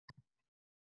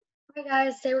Hi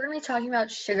guys, today we're going to be talking about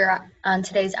sugar on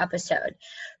today's episode.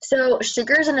 So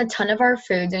sugar is in a ton of our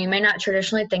foods, and you may not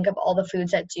traditionally think of all the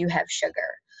foods that do have sugar.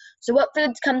 So what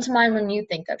foods come to mind when you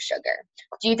think of sugar?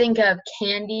 Do you think of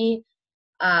candy,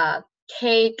 uh,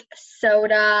 cake,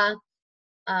 soda,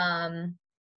 um,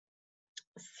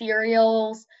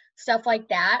 cereals, stuff like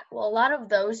that? Well, a lot of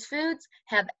those foods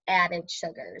have added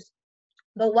sugars.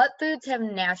 But what foods have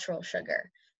natural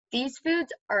sugar? These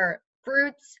foods are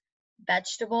fruits,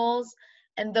 vegetables,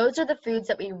 and those are the foods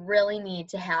that we really need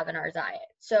to have in our diet.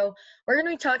 So we're going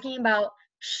to be talking about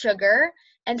sugar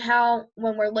and how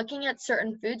when we're looking at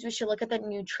certain foods, we should look at the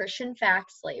nutrition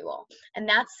facts label. And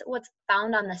that's what's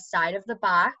found on the side of the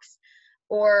box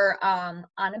or on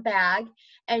a bag.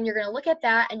 And you're going to look at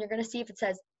that and you're going to see if it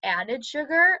says added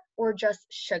sugar or just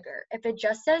sugar. If it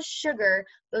just says sugar,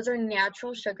 those are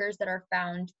natural sugars that are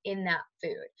found in that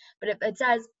food. But if it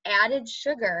says added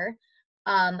sugar,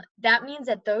 that means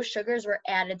that those sugars were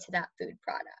added to that food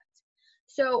product.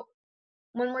 So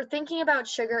when we're thinking about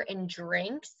sugar in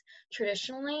drinks,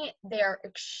 traditionally they are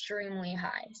extremely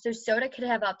high. So soda could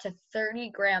have up to 30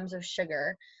 grams of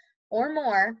sugar or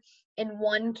more in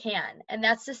one can. And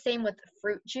that's the same with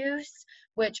fruit juice,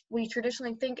 which we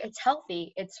traditionally think it's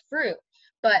healthy, it's fruit,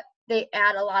 but they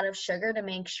add a lot of sugar to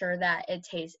make sure that it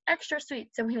tastes extra sweet,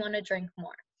 so we want to drink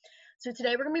more. So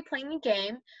today we're going to be playing the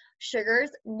game,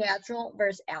 sugars, natural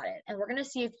versus added, and we're going to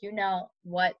see if you know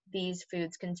what these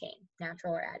foods contain,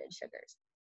 natural or added sugars.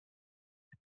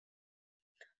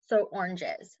 So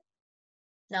oranges.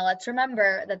 Now let's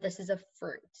remember that this is a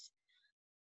fruit.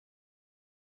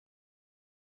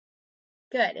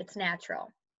 Good, it's natural.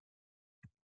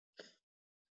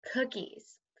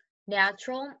 Cookies,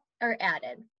 natural or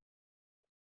added?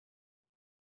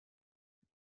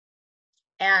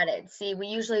 Added. See, we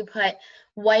usually put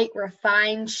white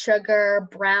refined sugar,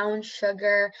 brown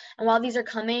sugar, and while these are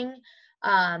coming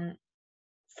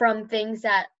from things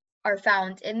that are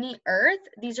found in the earth,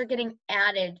 these are getting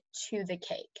added to the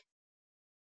cake.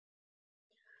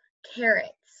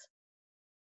 Carrots.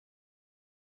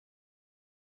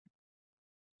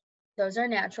 Those are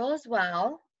natural as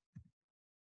well.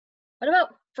 What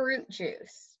about fruit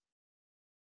juice?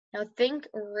 Now think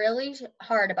really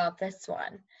hard about this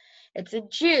one. It's a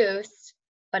juice,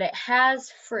 but it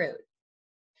has fruit.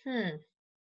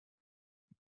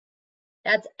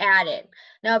 That's added.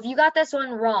 Now, if you got this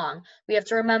one wrong, we have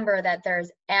to remember that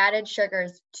there's added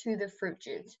sugars to the fruit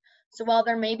juice. So while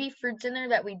there may be fruits in there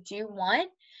that we do want,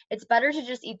 it's better to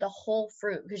just eat the whole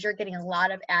fruit because you're getting a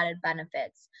lot of added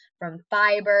benefits from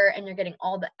fiber and you're getting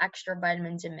all the extra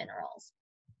vitamins and minerals.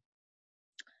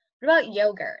 What about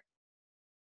yogurt?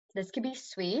 This could be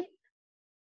sweet.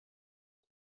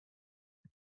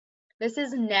 This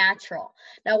is natural.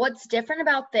 Now, what's different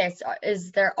about this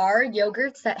is there are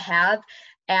yogurts that have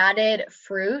added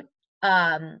fruit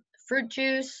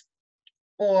juice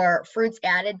or fruits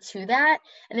added to that.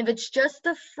 And if it's just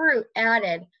the fruit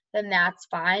added, then that's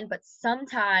fine. But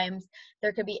sometimes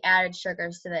there could be added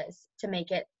sugars to this to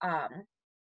make it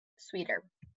sweeter.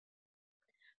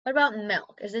 What about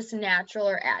milk? Is this natural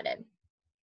or added?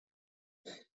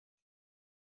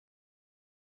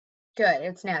 Good,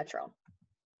 it's natural.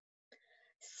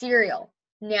 Cereal,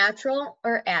 natural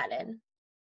or added?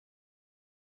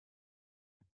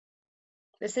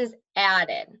 This is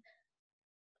added.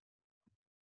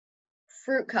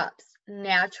 Fruit cups,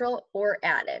 natural or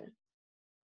added?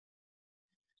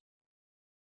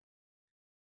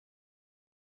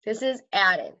 This is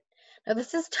added. Now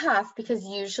this is tough because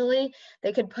usually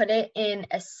they could put it in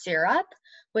a syrup,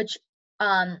 which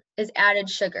is added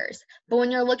sugars. But when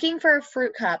you're looking for a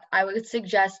fruit cup, I would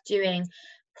suggest doing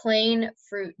plain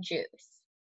fruit juice.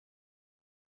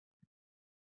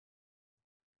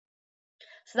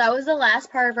 So that was the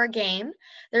last part of our game.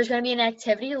 There's going to be an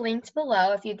activity linked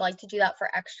below if you'd like to do that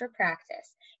for extra practice.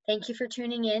 Thank you for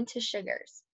tuning in to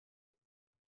Sugars.